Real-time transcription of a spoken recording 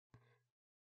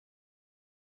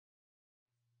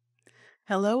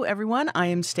Hello, everyone. I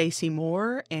am Stacey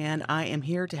Moore, and I am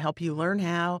here to help you learn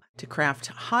how to craft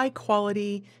high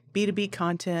quality B2B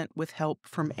content with help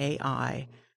from AI.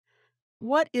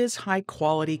 What is high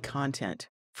quality content?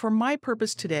 For my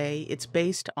purpose today, it's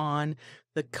based on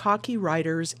the Cocky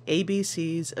Writer's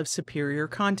ABCs of Superior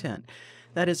Content.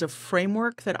 That is a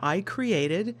framework that I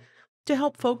created to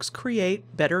help folks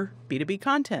create better B2B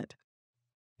content.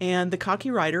 And the Cocky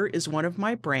Writer is one of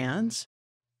my brands.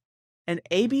 And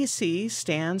ABC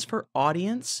stands for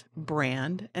audience,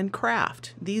 brand, and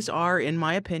craft. These are, in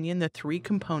my opinion, the three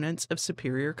components of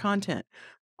superior content.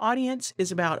 Audience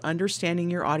is about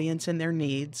understanding your audience and their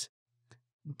needs.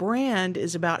 Brand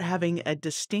is about having a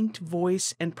distinct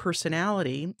voice and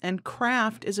personality. And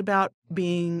craft is about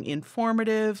being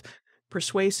informative,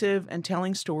 persuasive, and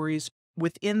telling stories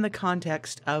within the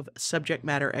context of subject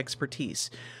matter expertise.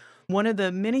 One of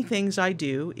the many things I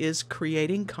do is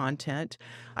creating content.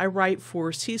 I write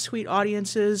for C-suite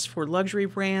audiences, for luxury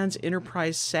brands,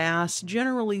 enterprise SaaS.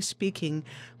 Generally speaking,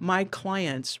 my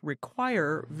clients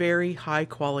require very high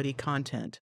quality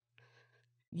content.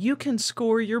 You can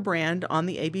score your brand on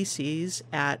the ABCs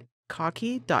at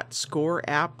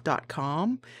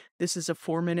cocky.scoreapp.com. This is a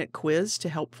 4-minute quiz to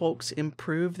help folks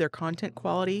improve their content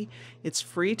quality. It's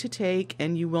free to take,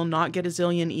 and you will not get a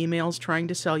zillion emails trying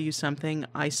to sell you something.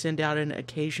 I send out an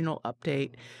occasional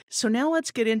update. So now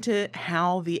let's get into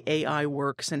how the AI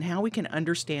works and how we can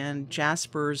understand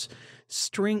Jasper's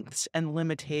strengths and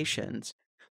limitations.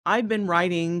 I've been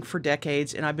writing for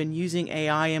decades and I've been using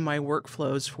AI in my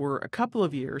workflows for a couple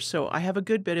of years, so I have a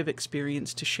good bit of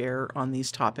experience to share on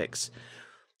these topics.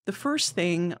 The first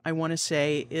thing I want to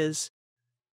say is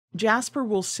Jasper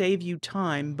will save you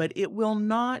time, but it will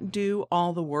not do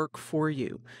all the work for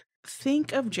you.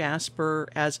 Think of Jasper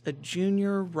as a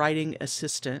junior writing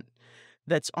assistant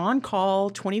that's on call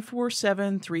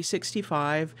 24/7,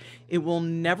 365. It will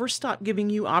never stop giving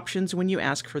you options when you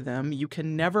ask for them. You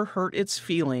can never hurt its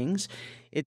feelings.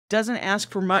 It doesn't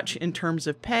ask for much in terms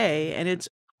of pay, and it's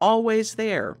always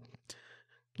there.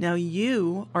 Now,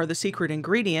 you are the secret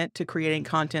ingredient to creating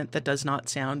content that does not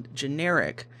sound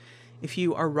generic. If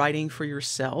you are writing for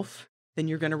yourself, then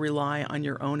you're going to rely on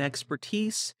your own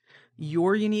expertise,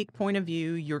 your unique point of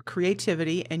view, your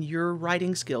creativity, and your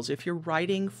writing skills. If you're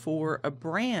writing for a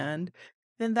brand,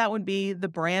 then that would be the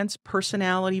brand's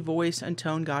personality, voice, and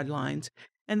tone guidelines,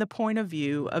 and the point of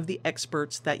view of the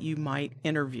experts that you might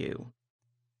interview.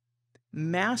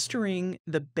 Mastering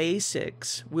the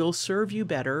basics will serve you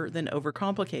better than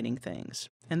overcomplicating things.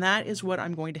 And that is what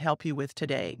I'm going to help you with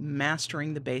today,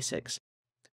 mastering the basics.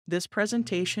 This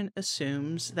presentation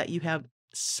assumes that you have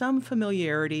some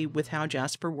familiarity with how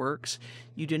Jasper works.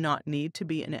 You do not need to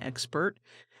be an expert.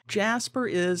 Jasper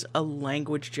is a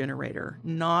language generator,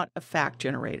 not a fact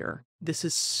generator. This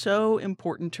is so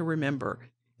important to remember.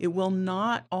 It will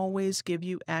not always give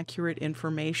you accurate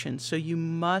information, so you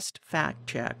must fact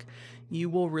check. You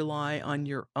will rely on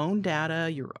your own data,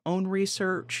 your own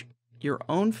research, your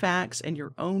own facts, and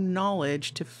your own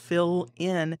knowledge to fill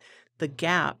in the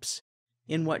gaps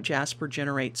in what Jasper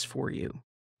generates for you.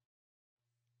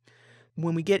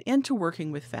 When we get into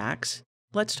working with facts,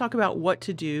 let's talk about what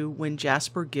to do when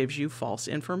Jasper gives you false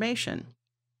information.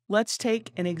 Let's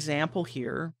take an example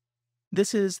here.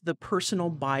 This is the personal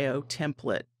bio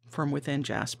template from within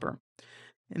Jasper.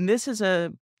 And this is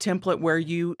a template where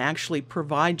you actually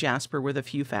provide Jasper with a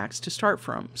few facts to start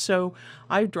from. So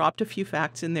I've dropped a few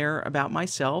facts in there about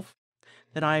myself.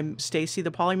 That I'm Stacey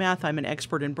the Polymath. I'm an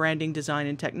expert in branding, design,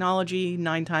 and technology,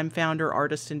 9-time founder,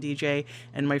 artist, and DJ,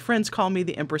 and my friends call me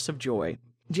the Empress of Joy.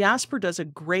 Jasper does a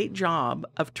great job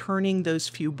of turning those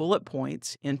few bullet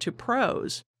points into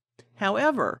prose.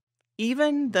 However,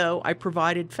 even though I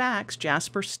provided facts,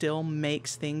 Jasper still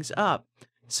makes things up.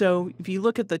 So if you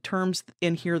look at the terms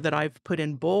in here that I've put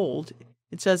in bold,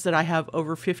 it says that I have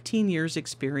over 15 years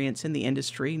experience in the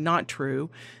industry. Not true.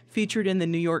 Featured in the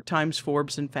New York Times,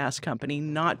 Forbes, and Fast Company.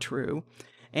 Not true.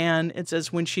 And it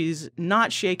says when she's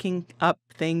not shaking up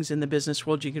things in the business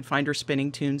world, you can find her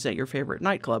spinning tunes at your favorite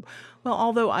nightclub. Well,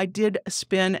 although I did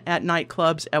spin at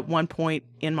nightclubs at one point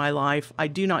in my life, I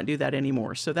do not do that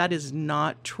anymore. So that is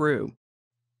not true.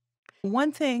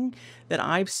 One thing that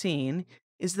I've seen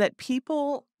is that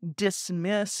people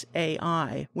dismiss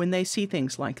AI when they see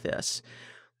things like this.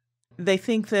 They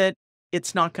think that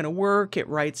it's not going to work, it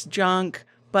writes junk.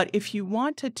 But if you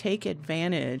want to take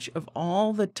advantage of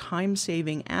all the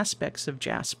time-saving aspects of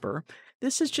Jasper,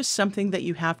 this is just something that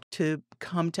you have to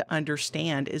come to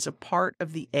understand is a part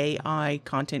of the AI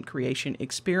content creation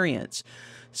experience.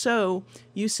 So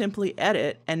you simply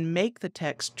edit and make the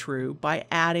text true by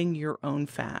adding your own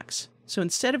facts. So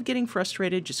instead of getting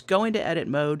frustrated, just go into edit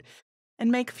mode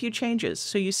and make a few changes.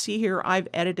 So you see here, I've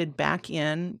edited back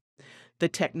in the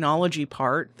technology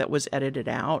part that was edited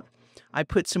out. I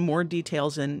put some more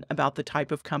details in about the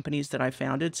type of companies that I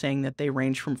founded, saying that they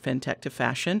range from fintech to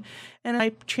fashion. And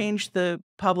I changed the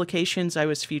publications I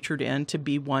was featured in to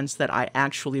be ones that I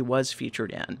actually was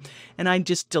featured in. And I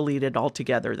just deleted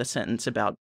altogether the sentence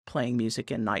about playing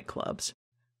music in nightclubs.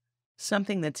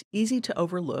 Something that's easy to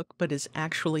overlook, but is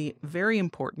actually very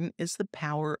important, is the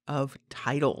power of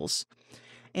titles.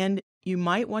 And you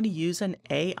might want to use an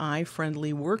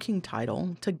AI-friendly working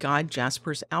title to guide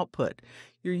Jasper's output.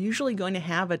 You're usually going to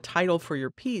have a title for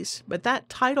your piece, but that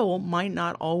title might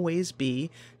not always be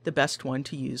the best one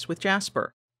to use with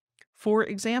Jasper. For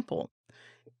example,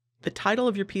 the title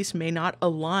of your piece may not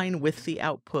align with the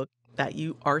output that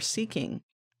you are seeking.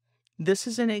 This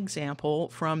is an example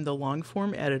from the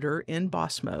long-form editor in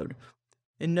boss mode.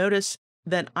 And notice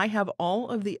that I have all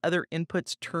of the other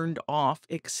inputs turned off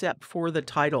except for the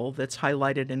title that's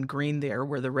highlighted in green there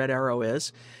where the red arrow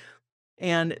is.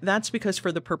 And that's because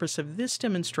for the purpose of this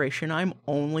demonstration, I'm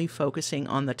only focusing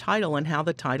on the title and how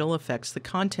the title affects the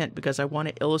content because I want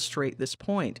to illustrate this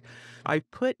point. I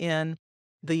put in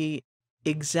the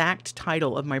exact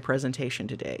title of my presentation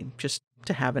today, just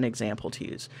to have an example to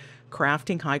use: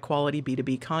 Crafting High Quality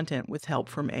B2B Content with Help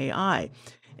from AI.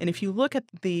 And if you look at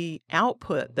the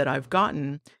output that I've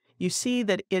gotten, you see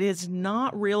that it is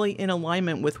not really in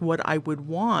alignment with what I would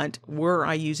want were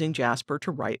I using Jasper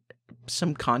to write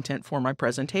some content for my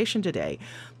presentation today.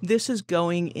 This is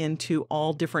going into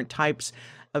all different types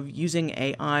of using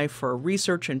AI for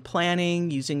research and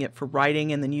planning, using it for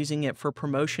writing, and then using it for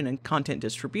promotion and content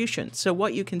distribution. So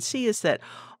what you can see is that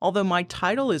although my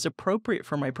title is appropriate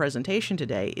for my presentation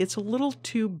today, it's a little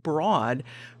too broad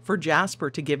for Jasper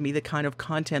to give me the kind of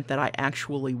content that I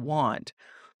actually want.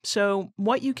 So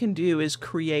what you can do is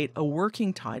create a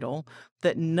working title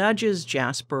that nudges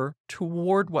Jasper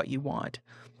toward what you want.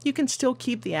 You can still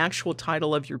keep the actual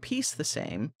title of your piece the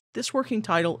same. This working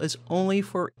title is only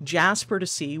for Jasper to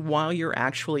see while you're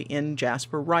actually in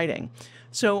Jasper writing.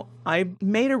 So I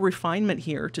made a refinement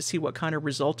here to see what kind of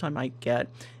result I might get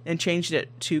and changed it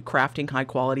to Crafting High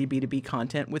Quality B2B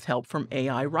Content with Help from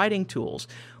AI Writing Tools.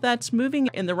 That's moving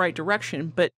in the right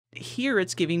direction, but here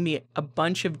it's giving me a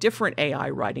bunch of different AI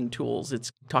writing tools.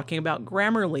 It's talking about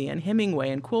Grammarly and Hemingway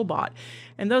and Quillbot.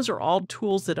 And those are all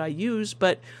tools that I use,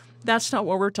 but that's not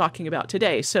what we're talking about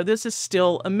today. So this is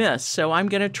still a miss. So I'm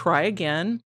going to try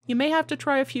again. You may have to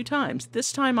try a few times.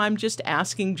 This time I'm just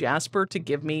asking Jasper to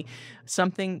give me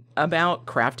something about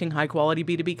crafting high quality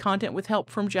B2B content with help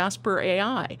from Jasper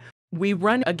AI. We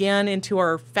run again into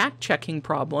our fact checking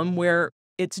problem where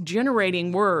it's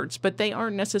generating words, but they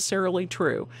aren't necessarily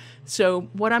true. So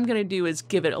what I'm going to do is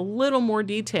give it a little more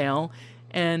detail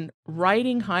and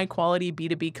writing high quality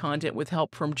B2B content with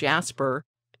help from Jasper,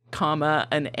 comma,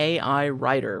 an AI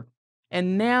writer.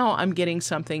 And now I'm getting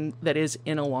something that is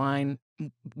in line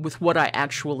with what I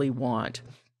actually want.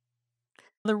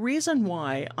 The reason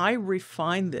why I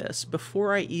refine this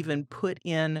before I even put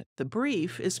in the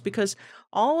brief is because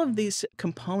all of these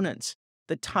components,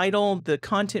 the title, the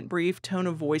content brief, tone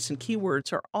of voice, and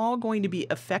keywords, are all going to be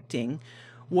affecting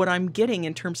what I'm getting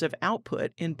in terms of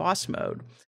output in boss mode.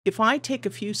 If I take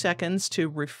a few seconds to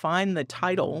refine the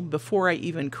title before I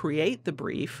even create the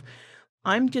brief,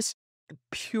 I'm just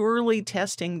purely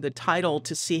testing the title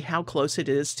to see how close it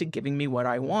is to giving me what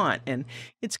I want. And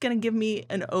it's going to give me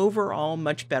an overall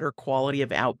much better quality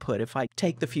of output if I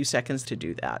take the few seconds to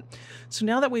do that. So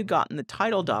now that we've gotten the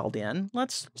title dialed in,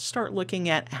 let's start looking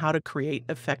at how to create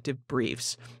effective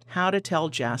briefs, how to tell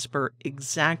Jasper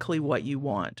exactly what you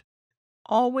want.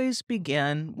 Always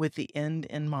begin with the end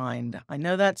in mind. I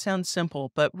know that sounds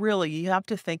simple, but really you have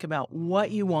to think about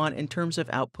what you want in terms of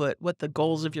output, what the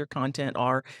goals of your content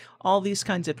are, all these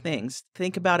kinds of things.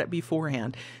 Think about it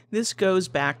beforehand. This goes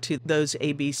back to those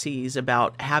ABCs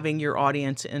about having your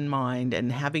audience in mind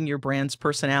and having your brand's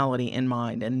personality in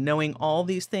mind and knowing all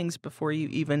these things before you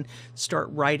even start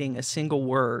writing a single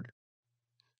word.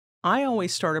 I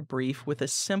always start a brief with a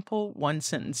simple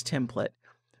one-sentence template.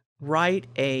 Write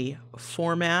a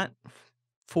format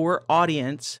for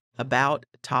audience about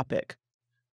topic.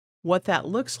 What that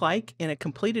looks like in a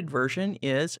completed version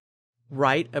is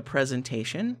write a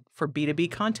presentation for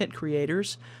B2B content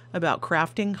creators about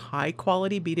crafting high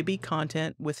quality B2B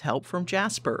content with help from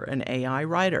Jasper, an AI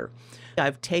writer.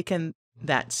 I've taken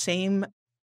that same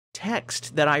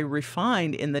text that I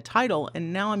refined in the title,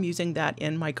 and now I'm using that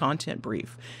in my content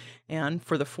brief. And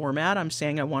for the format, I'm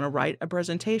saying I want to write a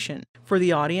presentation. For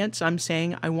the audience, I'm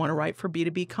saying I want to write for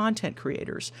B2B content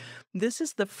creators. This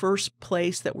is the first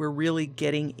place that we're really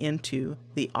getting into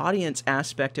the audience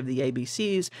aspect of the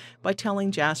ABCs by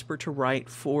telling Jasper to write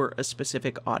for a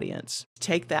specific audience.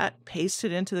 Take that, paste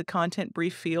it into the content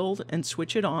brief field, and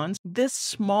switch it on. This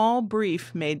small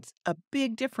brief made a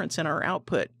big difference in our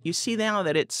output. You see now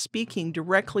that it's speaking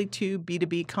directly to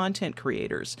B2B content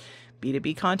creators.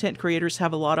 B2B content creators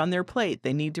have a lot on their plate.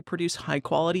 They need to produce high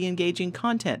quality, engaging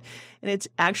content. And it's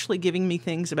actually giving me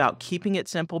things about keeping it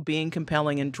simple, being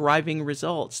compelling, and driving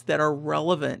results that are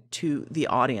relevant to the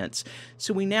audience.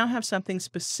 So we now have something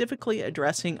specifically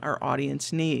addressing our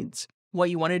audience needs.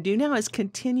 What you want to do now is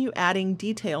continue adding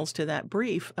details to that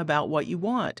brief about what you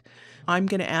want. I'm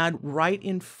going to add write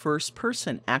in first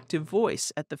person, active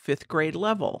voice at the 5th grade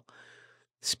level.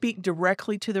 Speak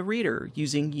directly to the reader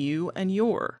using you and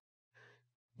your.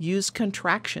 Use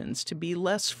contractions to be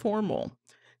less formal.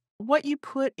 What you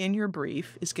put in your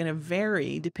brief is going to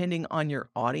vary depending on your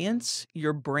audience,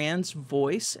 your brand's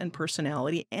voice and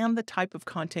personality, and the type of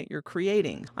content you're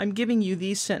creating. I'm giving you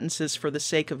these sentences for the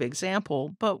sake of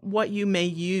example, but what you may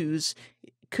use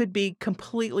could be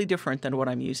completely different than what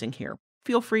I'm using here.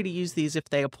 Feel free to use these if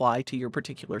they apply to your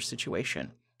particular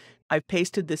situation. I've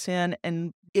pasted this in,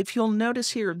 and if you'll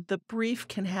notice here, the brief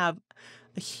can have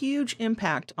a huge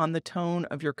impact on the tone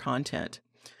of your content.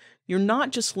 You're not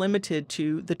just limited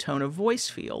to the tone of voice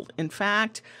field. In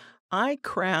fact, I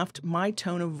craft my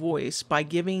tone of voice by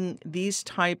giving these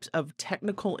types of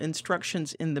technical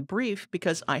instructions in the brief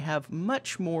because I have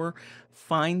much more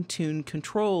fine-tuned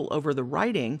control over the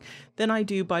writing than I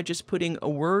do by just putting a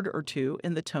word or two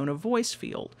in the tone of voice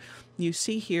field. You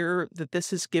see here that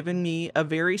this has given me a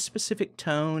very specific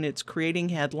tone. It's creating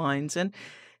headlines, and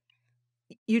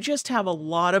you just have a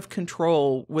lot of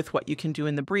control with what you can do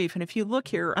in the brief. And if you look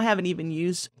here, I haven't even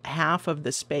used half of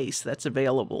the space that's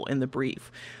available in the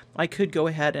brief. I could go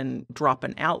ahead and drop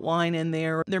an outline in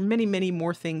there. There are many, many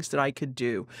more things that I could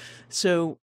do.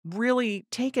 So really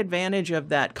take advantage of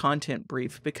that content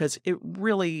brief because it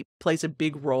really plays a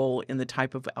big role in the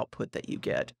type of output that you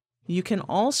get. You can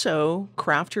also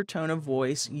craft your tone of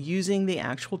voice using the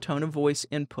actual tone of voice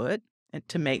input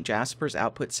to make Jasper's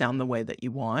output sound the way that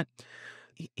you want.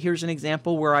 Here's an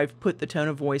example where I've put the tone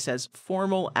of voice as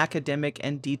formal, academic,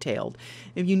 and detailed.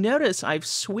 If you notice, I've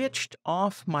switched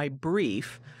off my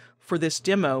brief for this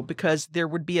demo because there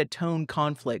would be a tone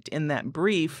conflict. In that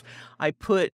brief, I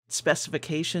put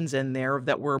specifications in there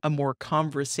that were a more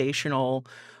conversational,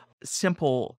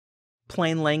 simple,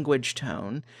 plain language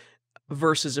tone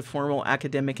versus a formal,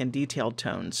 academic, and detailed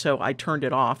tone. So I turned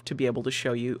it off to be able to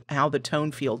show you how the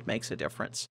tone field makes a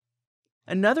difference.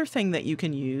 Another thing that you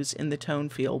can use in the tone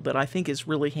field that I think is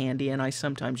really handy and I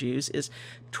sometimes use is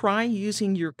try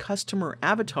using your customer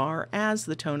avatar as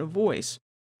the tone of voice.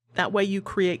 That way you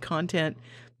create content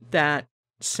that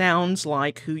sounds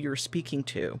like who you're speaking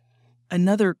to.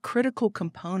 Another critical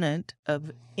component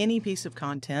of any piece of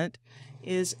content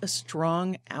is a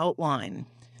strong outline.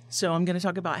 So I'm going to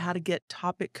talk about how to get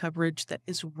topic coverage that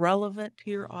is relevant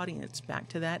to your audience. Back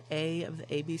to that A of the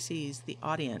ABCs, the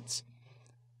audience.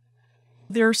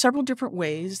 There are several different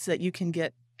ways that you can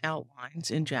get outlines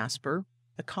in Jasper.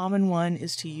 A common one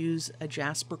is to use a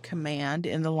Jasper command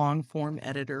in the long form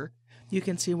editor. You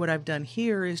can see what I've done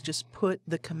here is just put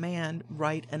the command,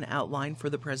 write an outline for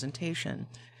the presentation.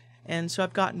 And so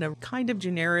I've gotten a kind of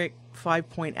generic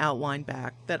 5-point outline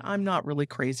back that I'm not really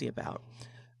crazy about.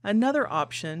 Another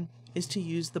option is to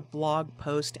use the blog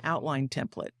post outline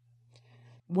template.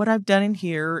 What I've done in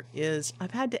here is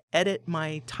I've had to edit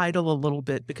my title a little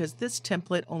bit because this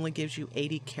template only gives you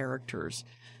 80 characters.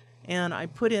 And I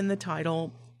put in the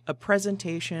title, a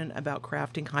presentation about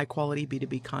crafting high quality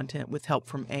B2B content with help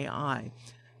from AI.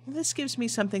 This gives me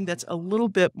something that's a little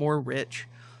bit more rich.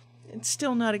 It's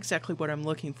still not exactly what I'm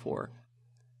looking for.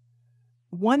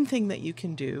 One thing that you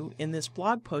can do in this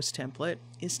blog post template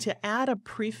is to add a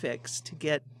prefix to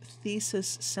get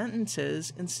thesis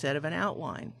sentences instead of an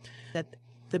outline. At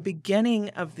the beginning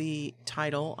of the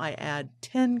title, I add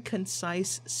 10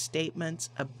 concise statements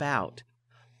about.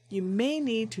 You may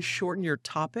need to shorten your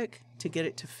topic to get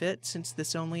it to fit since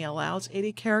this only allows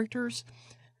 80 characters.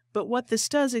 But what this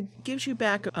does, it gives you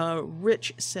back a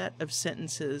rich set of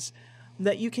sentences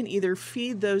that you can either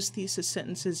feed those thesis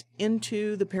sentences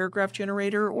into the paragraph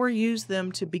generator or use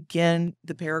them to begin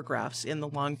the paragraphs in the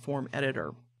long form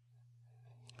editor.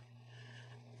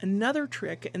 Another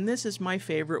trick, and this is my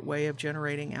favorite way of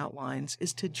generating outlines,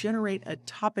 is to generate a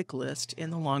topic list in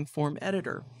the long form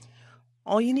editor.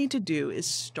 All you need to do is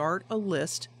start a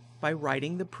list by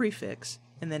writing the prefix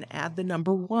and then add the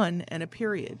number 1 and a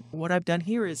period. What I've done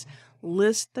here is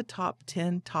list the top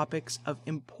 10 topics of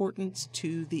importance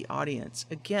to the audience.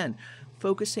 Again,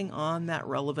 focusing on that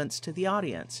relevance to the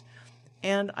audience.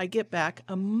 And I get back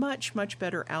a much, much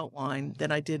better outline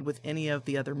than I did with any of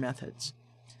the other methods.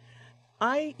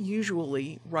 I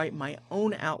usually write my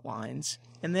own outlines,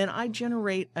 and then I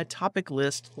generate a topic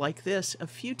list like this a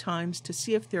few times to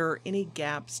see if there are any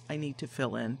gaps I need to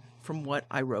fill in from what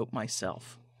I wrote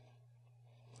myself.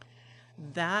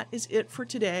 That is it for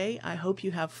today. I hope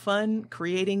you have fun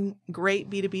creating great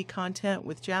B2B content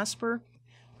with Jasper.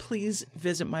 Please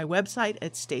visit my website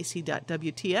at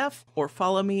stacey.wtf or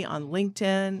follow me on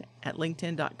LinkedIn at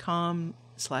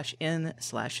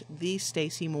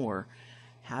linkedin.com/n/thestaceymoore.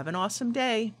 Have an awesome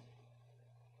day.